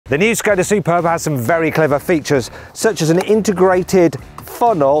The new Škoda Superb has some very clever features, such as an integrated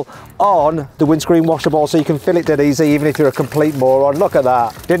funnel on the windscreen washable, so you can fill it dead easy even if you're a complete moron. Look at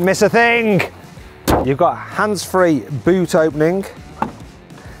that. Didn't miss a thing. You've got hands-free boot opening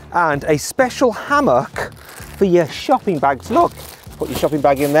and a special hammock for your shopping bags. Look, put your shopping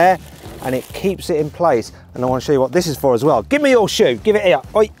bag in there and it keeps it in place. And I want to show you what this is for as well. Give me your shoe, give it here.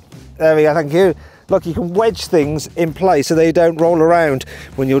 Oi. There we go, thank you. Look, you can wedge things in place so they don't roll around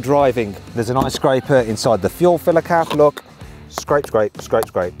when you're driving. There's an ice scraper inside the fuel filler cap. Look, scrape, scrape, scrape,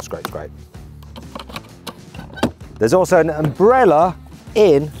 scrape, scrape, scrape. There's also an umbrella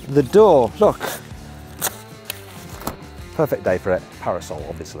in the door. Look, perfect day for it. Parasol,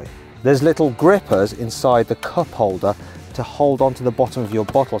 obviously. There's little grippers inside the cup holder to hold onto the bottom of your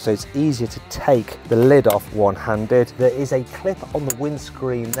bottle, so it's easier to take the lid off one-handed. There is a clip on the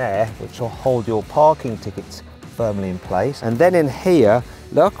windscreen there which will hold your parking tickets firmly in place. And then in here,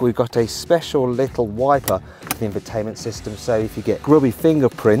 look, we've got a special little wiper for the infotainment system, so if you get grubby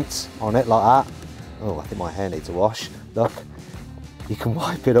fingerprints on it like that, oh, I think my hair needs a wash, look, you can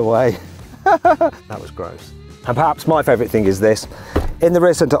wipe it away. That was gross. And perhaps my favourite thing is this. In the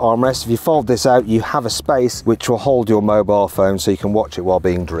rear centre armrest, if you fold this out, you have a space which will hold your mobile phone so you can watch it while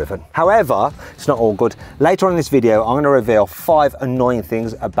being driven. However, it's not all good. Later on in this video, I'm going to reveal 5 annoying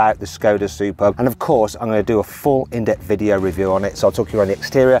things about the Škoda Superb. And of course, I'm going to do a full in-depth video review on it. So I'll talk you around the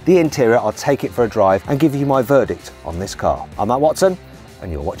exterior, the interior, I'll take it for a drive and give you my verdict on this car. I'm Matt Watson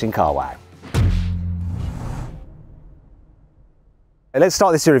and you're watching Car Wow. Let's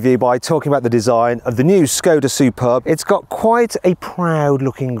start this review by talking about the design of the new Škoda Superb. It's got quite a proud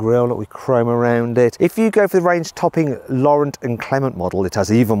looking grille, look, with chrome around it. If you go for the range topping Laurent and Clement model, it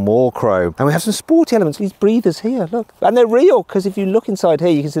has even more chrome. And we have some sporty elements, these breathers here, look. And they're real, because if you look inside here,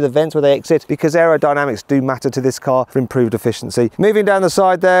 you can see the vents where they exit, because aerodynamics do matter to this car for improved efficiency. Moving down the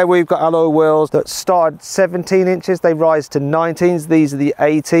side there, we've got alloy wheels that start at 17 inches, they rise to 19s, these are the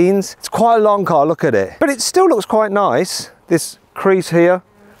 18s. It's quite a long car, look at it. But it still looks quite nice. This crease here,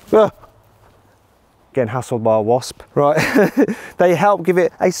 getting hassled by a wasp, right? They help give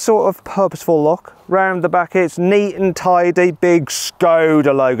it a sort of purposeful look. Round the back, it's neat and tidy, big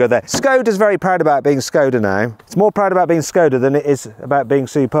Škoda logo there. Škoda's very proud about being Škoda now. It's more proud about being Škoda than it is about being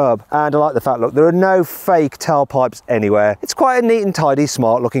Superb. And I like the fact, look, there are no fake tailpipes anywhere. It's quite a neat and tidy,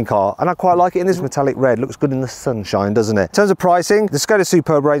 smart looking car. And I quite like it in this metallic red. Looks good in the sunshine, doesn't it? In terms of pricing, the Škoda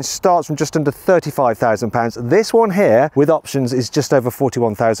Superb range starts from just under £35,000. This one here, with options, is just over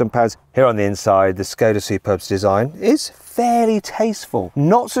 £41,000. Here on the inside, the Škoda Superb's design is fairly tasteful.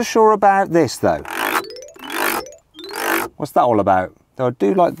 Not so sure about this though. What's that all about? Though I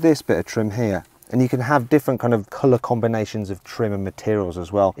do like this bit of trim here. And you can have different kind of colour combinations of trim and materials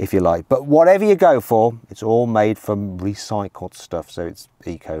as well, if you like. But whatever you go for, it's all made from recycled stuff, so it's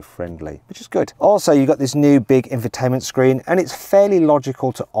eco-friendly, which is good. Also, you've got this new big infotainment screen, and it's fairly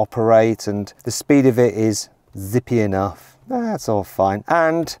logical to operate, and the speed of it is zippy enough. That's all fine.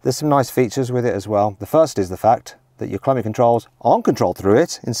 And there's some nice features with it as well. The first is the fact that your climate controls aren't controlled through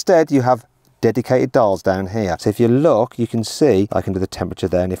it. Instead, you have dedicated dials down here. So if you look, you can see I can do the temperature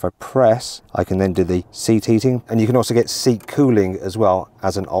there, and if I press, I can then do the seat heating, and you can also get seat cooling as well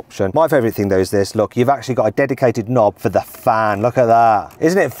as an option. My favorite thing though is this, look, you've actually got a dedicated knob for the fan. Look at that.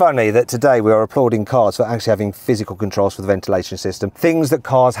 Isn't it funny that today we are applauding cars for actually having physical controls for the ventilation system, things that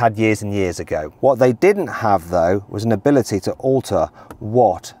cars had years and years ago. What they didn't have though was an ability to alter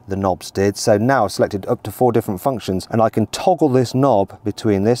what the knobs did. So now I've selected up to 4 different functions, and I can toggle this knob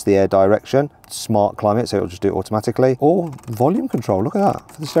between this, the air direction, smart climate, so it'll just do it automatically, or volume control, look at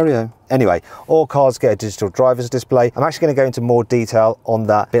that, for the stereo. Anyway, all cars get a digital driver's display. I'm actually going to go into more detail on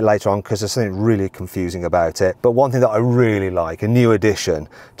that a bit later on, because there's something really confusing about it. But one thing that I really like, a new addition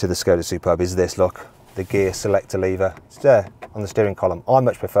to the Škoda Superb, is this, look, the gear selector lever. It's there on the steering column. I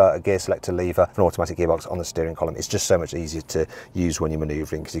much prefer a gear selector lever for an automatic gearbox on the steering column. It's just so much easier to use when you're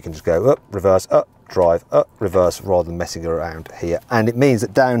manoeuvring, because you can just go up, reverse, up, drive, up, reverse, rather than messing around here. And it means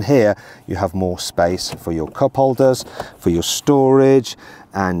that down here you have more space for your cup holders, for your storage,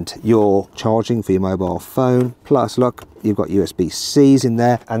 and your charging for your mobile phone. Plus, look, you've got USB-Cs in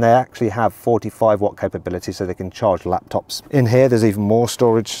there, and they actually have 45-watt capability, so they can charge laptops. In here, there's even more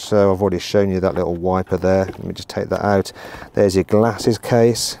storage, so I've already shown you that little wiper there. Let me just take that out. There's your glasses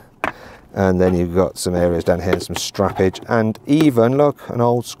case, and then you've got some areas down here, some strappage, and even, look, an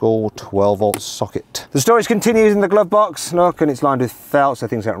old school 12-volt socket. The storage continues in the glove box, look, and it's lined with felt, so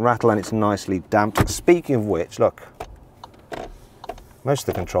things don't rattle, and it's nicely damped. Speaking of which, look, most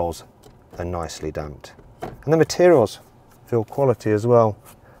of the controls are nicely damped. And the materials feel quality as well.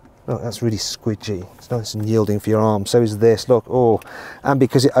 Look, that's really squidgy. It's nice and yielding for your arm. So is this, look, oh. And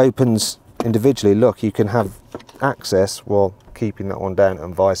because it opens individually, look, you can have access while keeping that one down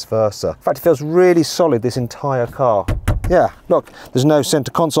and vice versa. In fact, it feels really solid, this entire car. Yeah, look, there's no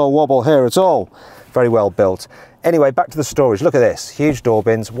center console wobble here at all. Very well built. Anyway, back to the storage. Look at this, huge door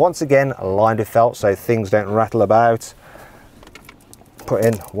bins. Once again, lined with felt so things don't rattle about. Put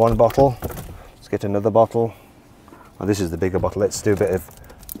in one bottle. Let's get another bottle. Oh, this is the bigger bottle. Let's do a bit of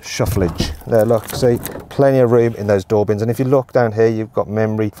shufflage. There, look, see, plenty of room in those door bins. And if you look down here, you've got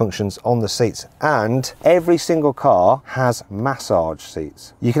memory functions on the seats. And every single car has massage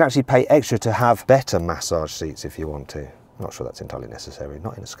seats. You can actually pay extra to have better massage seats if you want to. I'm not sure that's entirely necessary,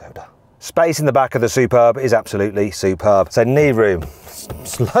 not in a Skoda. Space in the back of the Superb is absolutely superb. So knee room,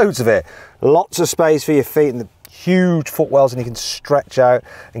 loads of it. Lots of space for your feet and the huge footwells, and you can stretch out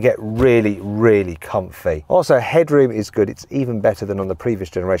and get really, really comfy. Also, headroom is good. It's even better than on the previous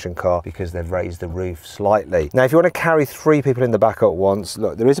generation car because they've raised the roof slightly. Now, if you want to carry 3 people in the back at once,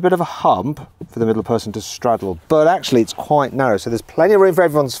 look, there is a bit of a hump for the middle person to straddle, but actually it's quite narrow, so there's plenty of room for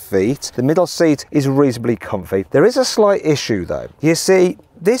everyone's feet. The middle seat is reasonably comfy. There is a slight issue though. You see,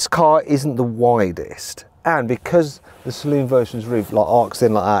 this car isn't the widest, and because the saloon version's roof like arcs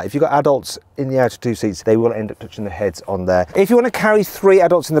in like that, if you've got adults in the outer 2 seats, they will end up touching their heads on there. If you want to carry 3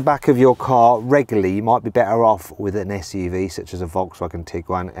 adults in the back of your car regularly, you might be better off with an SUV such as a Volkswagen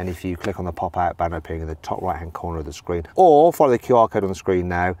Tiguan. And if you click on the pop-out banner appearing in the top right-hand corner of the screen, or follow the QR code on the screen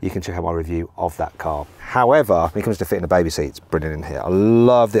now, you can check out my review of that car. However, when it comes to fitting a baby seat, it's brilliant in here. I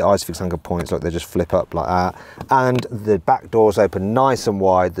love the Isofix anchor points, like they just flip up like that. And the back doors open nice and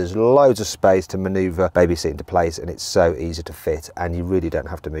wide. There's loads of space to maneuver baby seat into place, and it's so easy to fit. And you really don't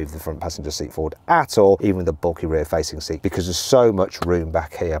have to move the front passenger seat forward at all, even with the bulky rear facing seat, because there's so much room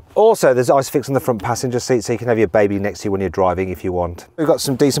back here. Also, there's Isofix on the front passenger seat, so you can have your baby next to you when you're driving if you want. We've got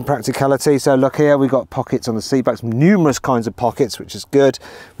some decent practicality. So look here, we've got pockets on the seat backs, numerous kinds of pockets, which is good.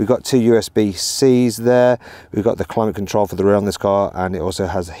 We've got 2 USB-Cs there. We've got the climate control for the rear on this car, and it also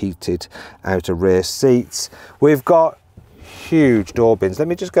has heated outer rear seats. We've got huge door bins. Let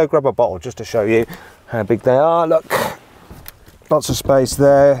me just go grab a bottle just to show you how big they are. Look, lots of space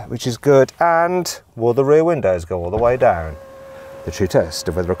there, which is good. And will the rear windows go all the way down? The true test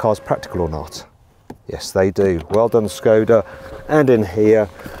of whether a car's practical or not. Yes, they do. Well done, Skoda. And in here,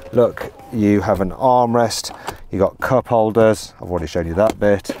 look, you have an armrest, you got cup holders, I've already shown you that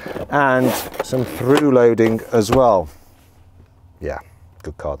bit, and some through loading as well. Yeah,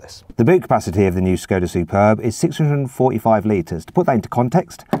 good car this. The boot capacity of the new Skoda Superb is 645 litres. To put that into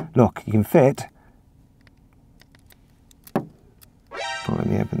context, look, you can fit... Oh, let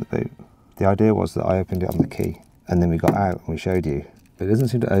me open the boot. The idea was that I opened it on the key, and then we got out and we showed you. But it doesn't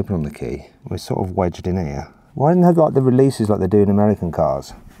seem to open on the key. We're sort of wedged in here. Why didn't they have like the releases like they do in American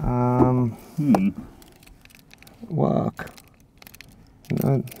cars? Work.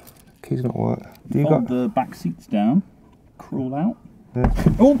 No, key's not work. Do you got the back seats down? Crawl out.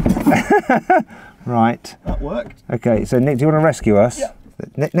 Oh. Right. That worked. Okay, so Nick, do you want to rescue us? Yeah.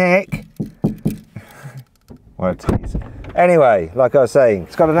 Nick. What a tease. Anyway, like I was saying,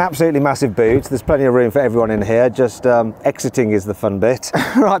 it's got an absolutely massive boot. There's plenty of room for everyone in here. Just exiting is the fun bit.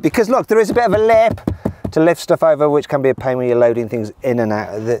 Right, because look, there is a bit of a lip to lift stuff over, which can be a pain when you're loading things in and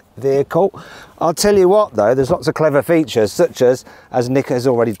out of the vehicle. I'll tell you what though, there's lots of clever features, such as Nick has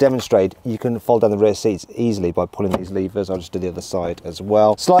already demonstrated, you can fold down the rear seats easily by pulling these levers. I'll just do the other side as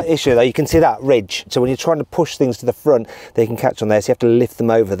well. Slight issue though, you can see that ridge. So when you're trying to push things to the front, they can catch on there. So you have to lift them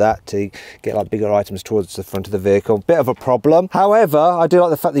over that to get like bigger items towards the front of the vehicle. Bit of a problem. However, I do like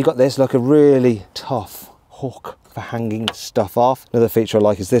the fact that you've got this, like a really tough hook for hanging stuff off. Another feature I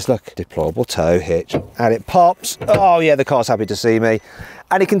like is this, look, deployable tow hitch, and it pops. Oh yeah, the car's happy to see me.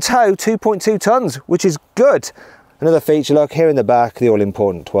 And it can tow 2.2 tons, which is good. Another feature, look, here in the back, the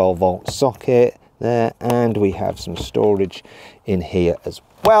all-important 12-volt socket there, and we have some storage in here as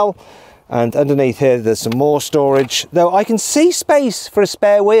well. And underneath here, there's some more storage, though I can see space for a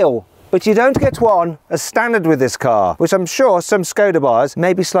spare wheel. But you don't get one as standard with this car, which I'm sure some Skoda buyers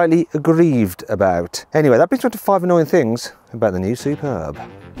may be slightly aggrieved about. Anyway, that brings me to 5 annoying things about the new Superb.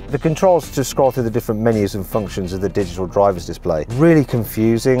 The controls to scroll through the different menus and functions of the digital driver's display. Really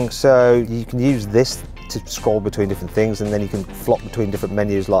confusing, so you can use this to scroll between different things, and then you can flop between different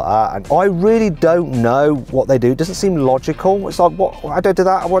menus like that. And I really don't know what they do. It doesn't seem logical. It's like, what? I don't do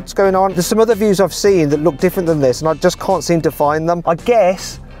that. What's going on? There's some other views I've seen that look different than this, and I just can't seem to find them. I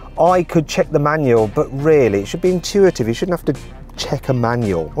guess I could check the manual, but really, it should be intuitive. You shouldn't have to check a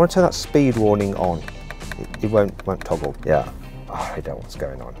manual. I want to turn that speed warning on. It won't toggle. Yeah, I don't know what's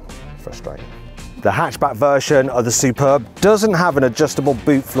going on. Frustrating. The hatchback version of the Superb doesn't have an adjustable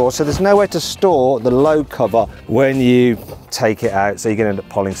boot floor, so there's nowhere to store the load cover when you take it out, so you're going to end up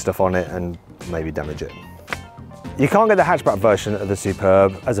pulling stuff on it and maybe damage it. You can't get the hatchback version of the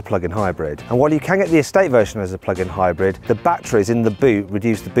Superb as a plug-in hybrid, and while you can get the estate version as a plug-in hybrid, the batteries in the boot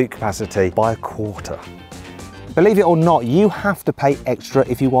reduce the boot capacity by 1/4. Believe it or not, you have to pay extra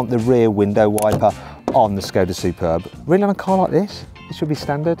if you want the rear window wiper on the Škoda Superb. Really, on a car like this, it should be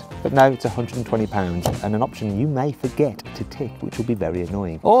standard, but no, it's £120 and an option you may forget to tick, which will be very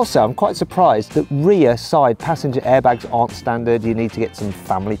annoying. Also, I'm quite surprised that rear side passenger airbags aren't standard. You need to get some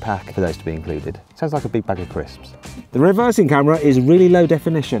family pack for those to be included. Sounds like a big bag of crisps. The reversing camera is really low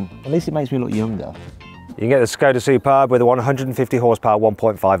definition. At least it makes me look younger. You can get the Škoda Superb with a 150 horsepower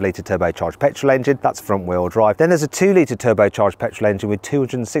 1.5 litre turbocharged petrol engine. That's front wheel drive. Then there's a 2 litre turbocharged petrol engine with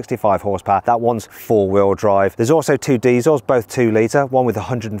 265 horsepower. That one's 4-wheel drive. There's also 2 diesels, both 2 litre, one with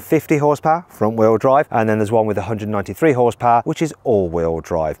 150 horsepower, front wheel drive, and then there's one with 193 horsepower, which is all-wheel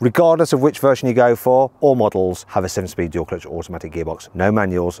drive. Regardless of which version you go for, all models have a 7-speed dual clutch automatic gearbox. No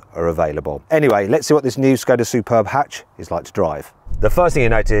manuals are available. Anyway, let's see what this new Škoda Superb hatch is like to drive. The first thing you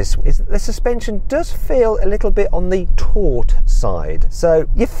notice is that the suspension does feel a little bit on the taut side. So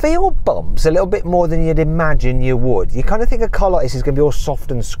you feel bumps a little bit more than you'd imagine you would. You kind of think a car like this is going to be all soft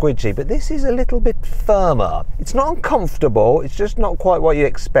and squidgy, but this is a little bit firmer. It's not uncomfortable, it's just not quite what you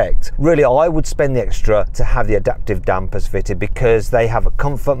expect. Really, I would spend the extra to have the adaptive dampers fitted because they have a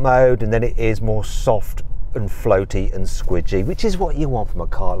comfort mode and then it is more soft and floaty and squidgy, which is what you want from a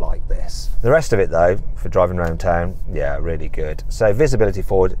car like this. The rest of it though, for driving around town, yeah, really good. So visibility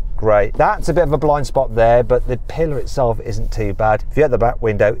forward, great. That's a bit of a blind spot there, but the pillar itself isn't too bad. View out the back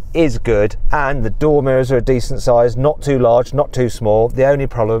window is good, and the door mirrors are a decent size, not too large, not too small. The only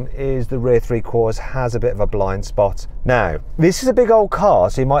problem is the rear 3/4 has a bit of a blind spot. Now, this is a big old car,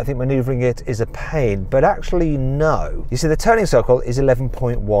 so you might think manoeuvring it is a pain, but actually no. You see, the turning circle is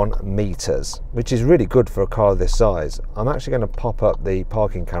 11.1 meters, which is really good for a car of this size. I'm actually going to pop up the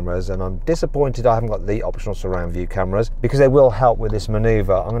parking cameras, and I'm disappointed I haven't got the optional surround view cameras because they will help with this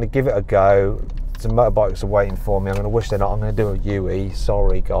maneuver. I'm going to give it a go. Some motorbikes are waiting for me. I'm going to wish they're not. I'm going to do a UE.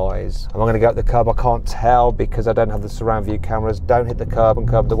 Sorry, guys. Am I going to go up the curb? I can't tell because I don't have the surround view cameras. Don't hit the curb and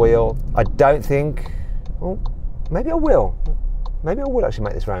curb the wheel. I don't think... Oh, maybe I will. Maybe I will actually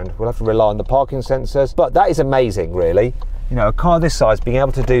make this round. We'll have to rely on the parking sensors. But that is amazing, really. You know, a car this size, being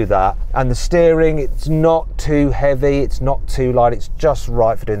able to do that, and the steering, it's not too heavy, it's not too light, it's just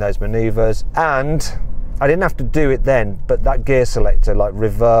right for doing those maneuvers. And I didn't have to do it then, but that gear selector, like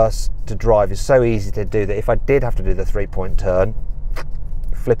reverse to drive, is so easy to do that if I did have to do the 3-point turn,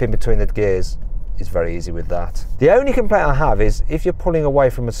 flipping between the gears is very easy with that. The only complaint I have is if you're pulling away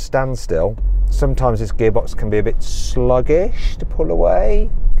from a standstill, sometimes this gearbox can be a bit sluggish to pull away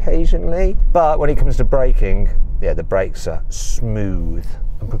occasionally, but when it comes to braking, yeah, the brakes are smooth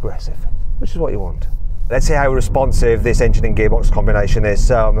and progressive, which is what you want. Let's see how responsive this engine and gearbox combination is.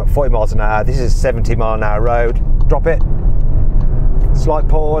 So I'm at 40 miles an hour, this is a 70 mile an hour road. Drop it, slight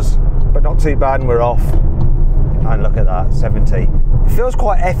pause, but not too bad, and we're off. And look at that, 70. It feels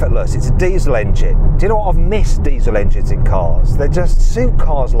quite effortless. It's a diesel engine. Do you know what? I've missed diesel engines in cars. They just suit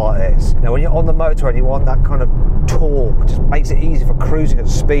cars like this. Now, when you're on the motorway and you want that kind of torque, just makes it easy for cruising at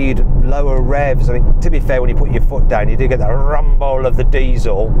speed, lower revs. I mean, to be fair, when you put your foot down, you do get that rumble of the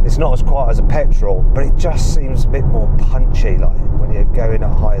diesel. It's not as quiet as a petrol, but it just seems a bit more punchy, like when you're going at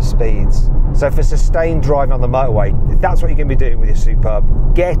higher speeds. So for sustained driving on the motorway, if that's what you're going to be doing with your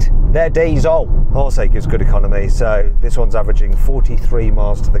Superb, get their diesel. Also gives good economy. So this one's averaging 43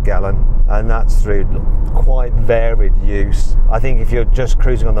 miles to the gallon, and that's through quite varied use. I think if you're just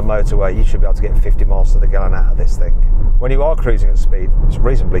cruising on the motorway, you should be able to get 50 miles to the gallon out of this thing. When you are cruising at speed, it's a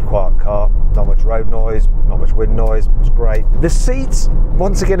reasonably quiet car, not much road noise, not much wind noise, it's great. The seats,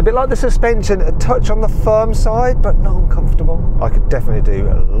 once again, a bit like the suspension, a touch on the firm side, but not uncomfortable. I could definitely do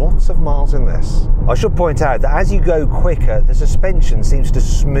lots of miles in this. I should point out that as you go quicker, the suspension seems to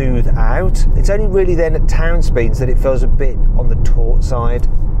smooth out. It's only really then at town speeds that it feels a bit on the taut side.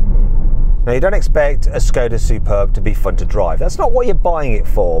 Now, you don't expect a Škoda Superb to be fun to drive. That's not what you're buying it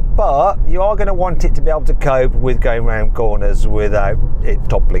for, but you are going to want it to be able to cope with going around corners without it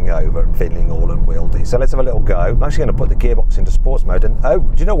toppling over and feeling all unwieldy. So let's have a little go. I'm actually going to put the gearbox into sports mode, and oh,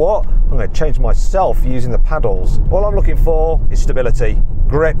 do you know what? I'm going to change myself using the paddles. All I'm looking for is stability,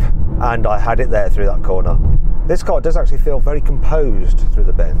 grip, and I had it there through that corner. This car does actually feel very composed through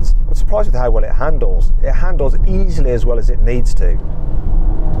the bends. I'm surprised with how well it handles. It handles easily as well as it needs to.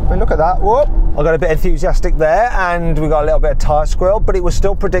 mean, look at that. Whoop. I got a bit enthusiastic there, and we got a little bit of tyre squirrel, but it was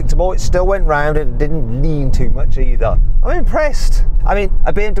still predictable. It still went round, and it didn't lean too much either. I'm impressed. I mean,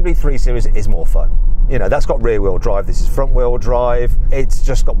 a BMW 3 Series is more fun. You know, that's got rear wheel drive, this is front wheel drive. It's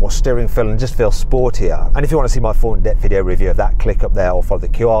just got more steering feel and just feels sportier. And if you want to see my full in-depth video review of that, click up there or follow the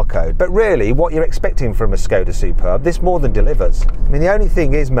QR code. But really, what you're expecting from a Škoda Superb, this more than delivers. I mean, the only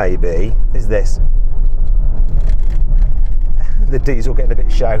thing is maybe, is this. The diesel getting a bit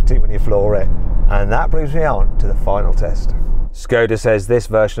shouty when you floor it. And that brings me on to the final test. Škoda says this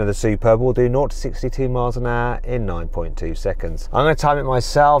version of the Superb will do 0 to 62 miles an hour in 9.2 seconds. I'm going to time it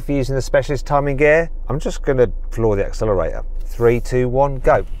myself using the specialist timing gear. I'm just going to floor the accelerator. 3, 2, 1,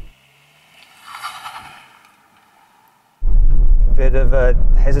 go. Bit of a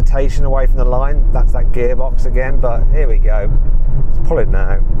hesitation away from the line. That's that gearbox again, but here we go. Let's pull it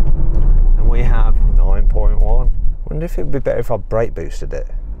now. And we have 9.1. Wonder if it would be better if I brake boosted it.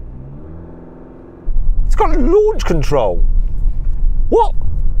 It's got launch control. What?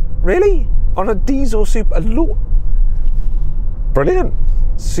 Really? On a diesel Super? Brilliant.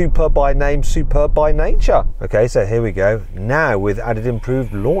 Superb by name, superb by nature. Okay, so here we go. Now with added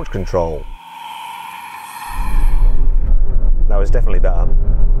improved launch control. That was definitely better.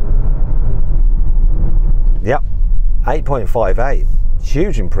 Yep, 8.58.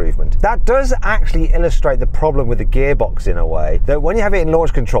 Huge improvement. That does actually illustrate the problem with the gearbox in a way, that when you have it in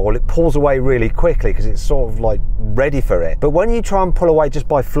launch control, it pulls away really quickly because it's sort of like ready for it. But when you try and pull away just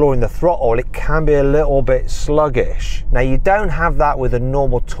by flooring the throttle, it can be a little bit sluggish. Now, you don't have that with a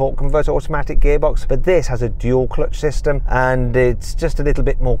normal torque converter automatic gearbox, but this has a dual clutch system and it's just a little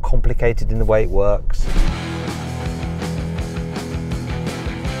bit more complicated in the way it works.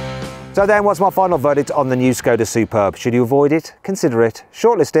 So then, what's my final verdict on the new Škoda Superb? Should you avoid it, consider it,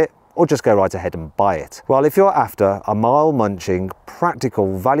 shortlist it, or just go right ahead and buy it? Well, if you're after a mile-munching,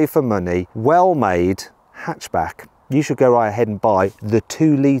 practical, value for money, well-made hatchback, you should go right ahead and buy the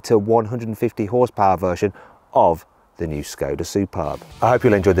 2-litre 150 horsepower version of the new Škoda Superb. I hope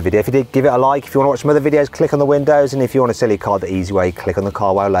you'll enjoy the video. If you did, give it a like. If you want to watch some other videos, click on the windows. And if you want to sell your car the easy way, click on the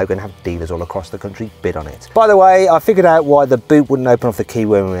CarWow logo and have dealers all across the country bid on it. By the way, I figured out why the boot wouldn't open off the key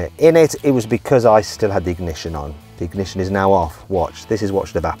when we were in it. It was because I still had the ignition on. The ignition is now off. Watch, this is what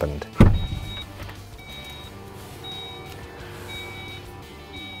should have happened.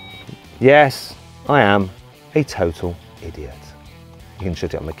 Yes, I am a total idiot. You can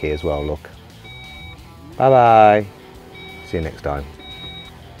shut it on the key as well, look. Bye-bye. See you next time.